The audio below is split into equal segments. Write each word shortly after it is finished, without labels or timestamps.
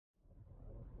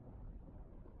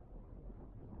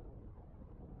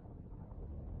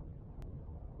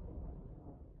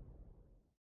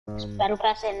Battle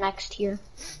Pass and max tier.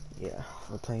 Yeah,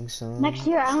 we're playing some. Max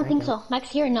tier? I don't think so. Max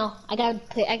tier? No. I gotta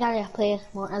play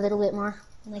more, a little bit more,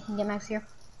 and I can get max tier.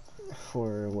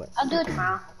 For what? I'll do it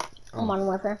tomorrow. On Modern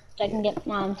Warfare, so I can get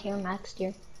tier, max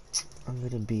tier. I'm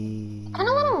gonna be. I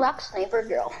don't want to rock Sniper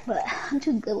Girl, but I'm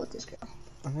too good with this girl.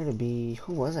 I'm gonna be.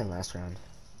 Who was I last round?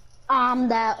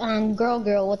 That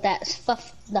girl with that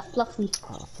fluff, the fluffy.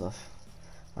 Oh, Fluff.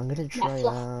 I'm gonna try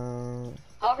out.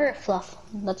 However, Fluff.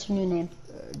 That's her new name.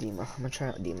 Dima. I'm gonna try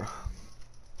out Dima.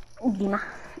 Dima.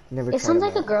 Never. It sounds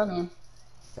like a girl name.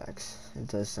 Facts. It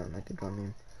does sound like a girl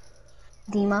name.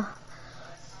 Dima.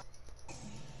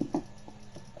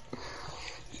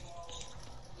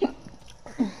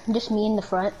 Just me in the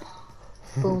front.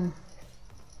 Boom.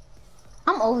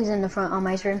 I'm always in the front on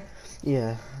my stream.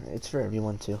 Yeah, it's for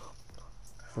everyone too.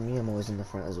 For me, I'm always in the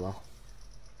front as well.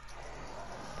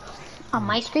 On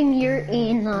my screen, you're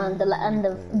in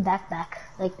the back,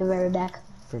 like the very back.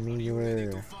 For me, you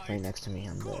were right next to me.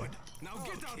 I'm the.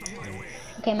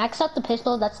 Okay, max out the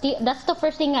pistol. That's the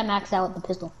first thing I maxed out, the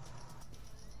pistol.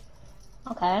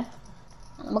 Okay.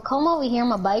 I'm gonna come over here. I'm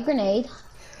gonna buy a grenade.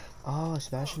 Oh,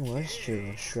 Sebastian was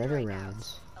true. Shredder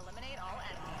rounds.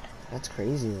 That's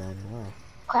crazy, then. Wow.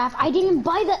 Crap! I didn't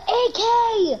buy the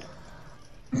AK.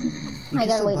 I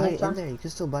gotta wait next time. You can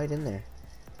still buy it in there.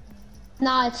 No,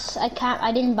 I can't.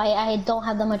 I didn't buy it. I don't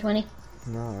have that much money.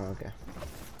 No, okay.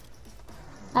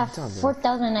 I have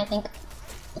 4,000, I think.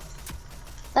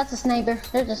 That's a sniper.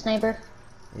 There's a sniper.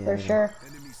 Yeah, for sure.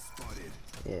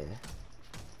 Yeah.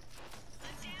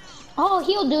 Oh,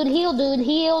 heal dude, heal dude,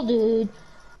 heal dude.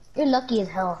 You're lucky as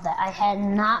hell that I had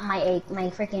not my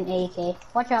freaking AK.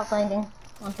 Watch out, flanking.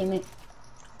 One teammate.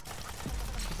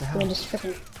 What the hell? Just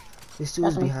freaking. This dude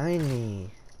was behind me.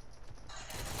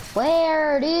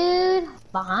 Where, dude?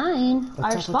 Behind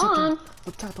our spawn.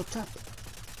 Up top.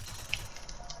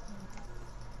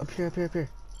 Up here.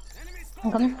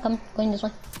 I'm coming, going this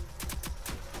way.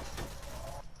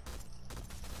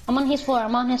 I'm on his floor,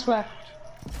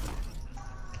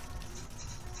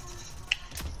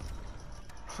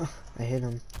 I hit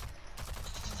him.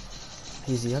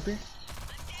 Is he up here?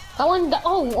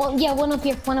 Oh, yeah, one up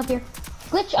here.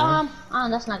 Glitch,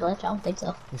 that's not glitch, I don't think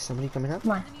so. Is somebody coming up?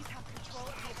 Come on.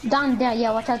 Down there,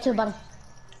 yeah, watch out to the bottom.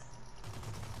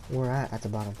 Where at the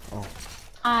bottom? Oh.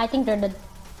 I think they're dead.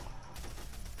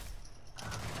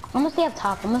 I'm gonna stay up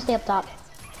top.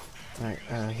 Alright,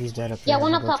 he's dead up there. Yeah,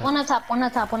 one up top.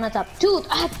 Dude,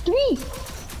 I have 3!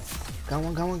 Got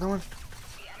one.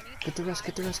 Get the rest.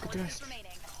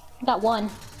 Got 1.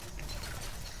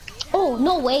 Oh,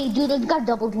 no way, dude, I got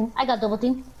double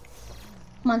team.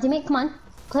 Come on, teammate, come on.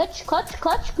 Clutch,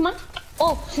 come on.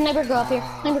 Oh, sniper girl up here.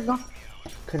 Sniper girl.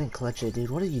 Couldn't clutch it, dude.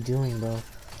 What are you doing, bro?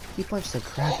 You punched the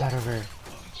crap out of her.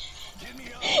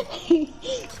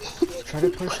 Try to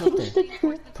push up there.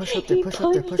 Push up there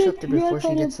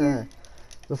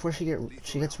before she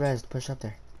gets rezzed. Push up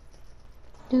there.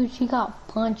 Dude, she got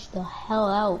punched the hell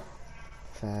out.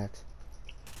 Fact.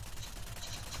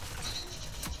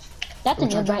 That's a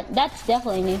new brand. That's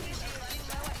definitely new.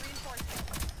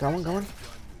 Got one.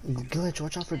 Glitch,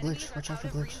 watch out for glitch.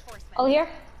 Oh, here?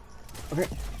 Okay.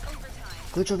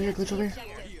 Glitch over here.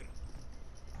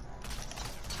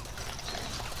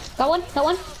 Got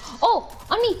one. Oh,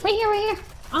 on me, right here.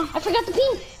 Oh, I forgot the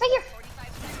ping, right here.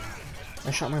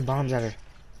 I shot my bombs at her.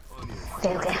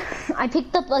 Okay. I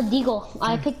picked up a deagle.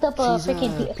 I picked up a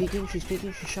freaking. She's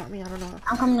peeking. She shot me. I don't know.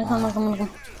 I'm coming.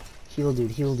 Heal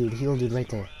dude, right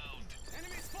there.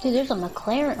 Dude, there's a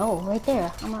McLaren. Oh, right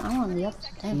there. I'm on the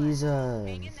opposite side.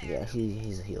 He's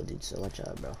he's a heal dude. So watch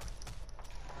out, bro.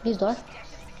 He's door.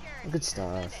 Good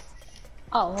stuff.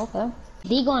 Oh, okay.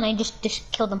 Deagle and I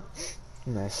just killed him.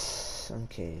 Nice.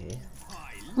 Okay.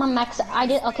 Come on,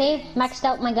 maxed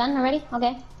out my gun already.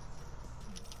 Okay.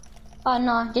 Oh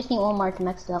no, just need one more to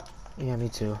max it out. Yeah, me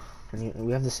too.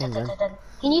 We have the same gun.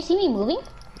 Can you see me moving?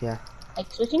 Yeah.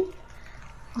 Like switching?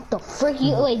 What the frick?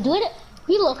 Wait, do it.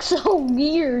 You look so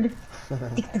weird.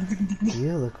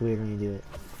 You look weird when you do it.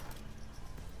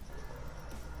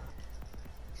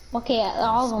 Okay,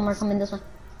 all of them are coming this way.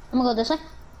 I'm gonna go this way.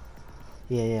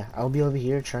 Yeah. I'll be over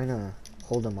here trying to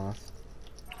hold them off.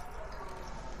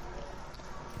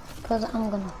 Cause I'm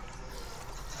gonna.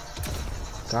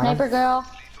 Got Sniper him. girl.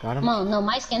 Got him. No,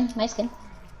 my skin.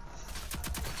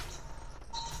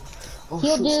 Oh,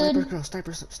 Heal, shoot, dude.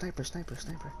 Sniper.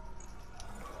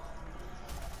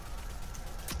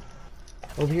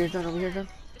 Over here, done.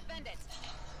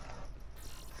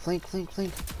 Flank.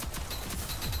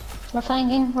 We're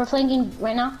flanking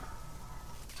right now.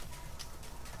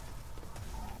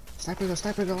 Sniper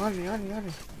go, on me. No,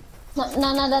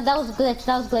 that was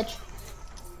glitch.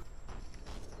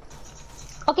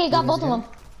 Okay, got both of them.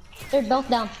 They're both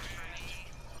down.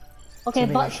 Okay,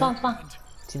 spawn.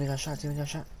 Teammate got shot, teammate got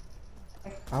shot.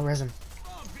 I'll res him.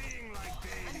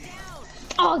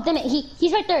 Oh, damn it,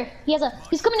 he's right there.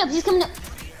 He's coming up.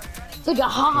 Good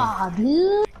job,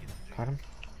 dude. Got him.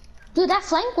 Dude, that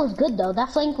flank was good though. That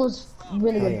flank was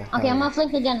really good. Yeah, okay, I'm gonna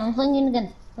flank again. I'm flanking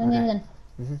again.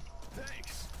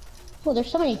 Oh, there's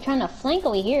somebody trying to flank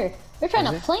over here. They're trying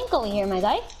to flank over here, my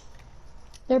guy.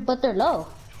 But they're low.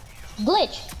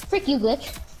 Glitch. Frick you,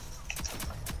 Glitch.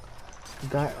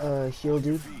 Got heal,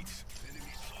 dude.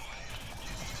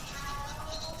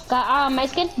 Got my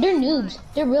skin. They're noobs.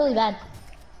 They're really bad.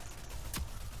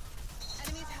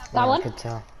 Got one. I could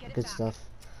tell. Good stuff.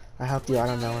 I helped you out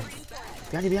on that one.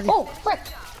 Behind you. Oh, frick.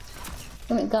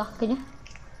 Let me go. Can you?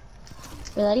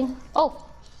 Reloading. Oh.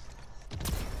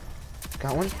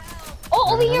 Got one.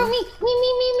 Oh, over here, me.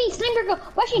 Sniper go.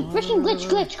 Rushing.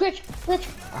 Glitch.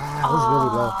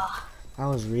 Ah, I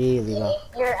was really low.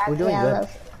 We're doing good.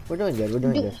 We're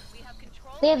doing good.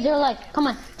 They have zero life. Come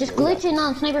on, just glitch in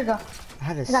on Sniper Go. I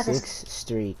had a 6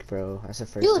 streak, bro. That's the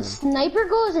first Dude, time. Sniper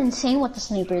Go is insane with the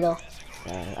sniper, though.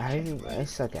 I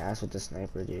suck ass with the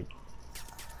sniper, dude.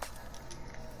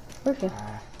 Perfect.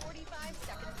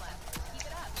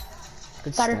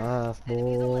 Good stuff,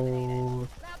 boy.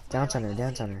 Down's on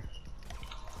her.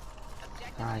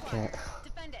 I can't.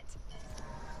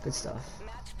 Good stuff.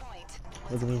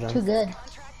 Look at me, guys. Too good.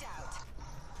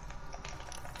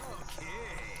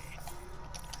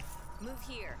 Move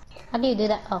here. How do you do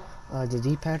that? Oh. The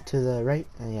D-pad to the right.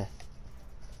 Yeah.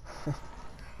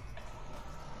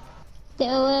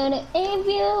 Don't wanna give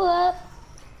you up.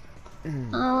 I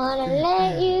wanna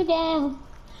let you down.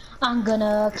 I'm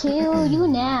gonna kill you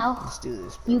now. Let's do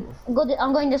this, bro.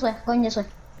 I'm going this way.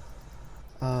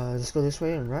 Let's go this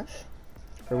way and rush.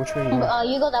 Or which way are you going?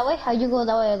 You go that way. How you go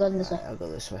that way? I go this way. I'll go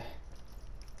this way.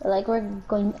 Like we're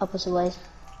going opposite ways.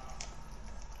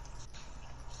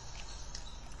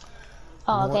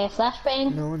 Oh, okay.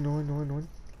 Flashbang. No one.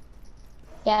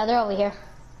 Yeah, they're over here.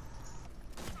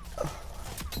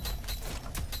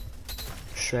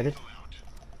 Shredded.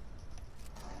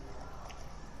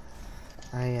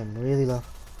 I am really low.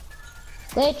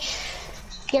 Glitch.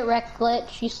 Get wrecked,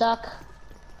 Glitch. You suck.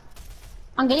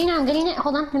 I'm getting it.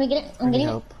 Hold on. Let me get it. I'm getting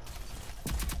it.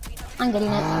 I'm getting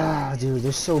it. Ah, dude,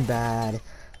 they're so bad.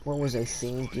 What was I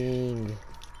thinking?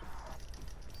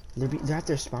 They're at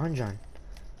their spawn, John.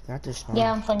 They're at their spawn.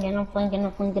 Yeah, I'm flanking. I'm flanking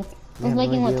no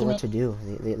idea what to do.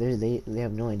 They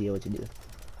have no idea what to do.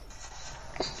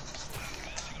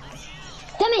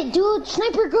 Damn it, dude!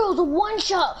 Sniper Girl's a one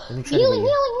shot. Healing.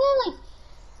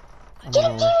 Get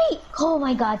him, teammate! Oh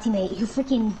my god, teammate, you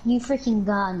freaking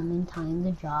got him in time.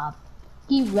 Good job.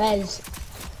 He res.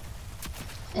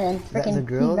 And freaking the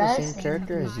girl, the same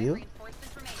character as you?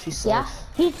 She sucks. Yeah,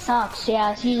 he sucks.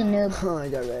 Yeah, she's a noob. Oh, I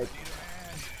got wrecked.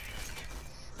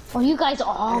 Oh, you guys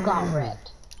all got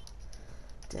wrecked.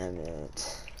 Damn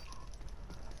it.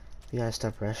 You gotta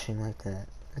stop rushing like that.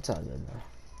 That's all good though.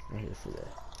 I'm here for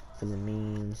the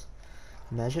memes.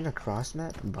 Imagine a cross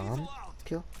map bomb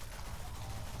kill.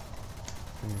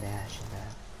 Imagine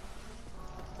that.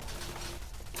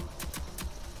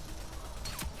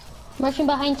 Rushing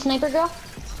behind Sniper Girl.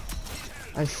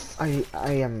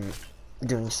 I am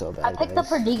doing so bad. I picked up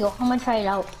her deagle. I'm gonna try it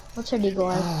out. What's her deagle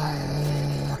like?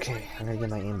 Okay, I'm gonna get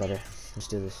my aim better. Let's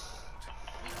do this.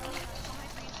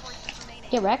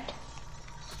 Get wrecked.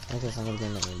 I guess I'm gonna get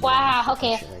my aim better. Wow.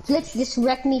 Okay. Let's just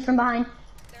wreck me from behind.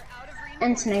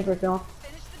 And Sniper Girl.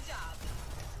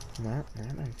 Nah.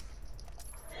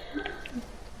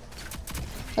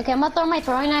 Okay, I'm gonna throw my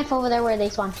throwing knife over there where they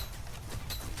spawn.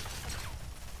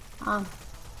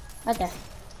 Right there.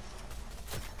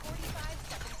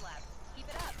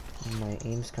 My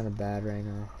aim's kind of bad right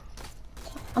now.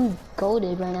 I'm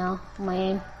goated right now. My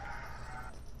aim.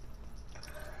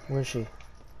 Where is she?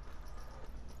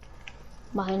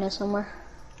 Behind us somewhere.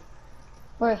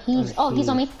 Where he's? Oh, he's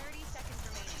on me.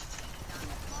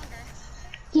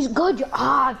 He's good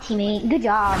job, teammate. Good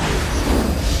job.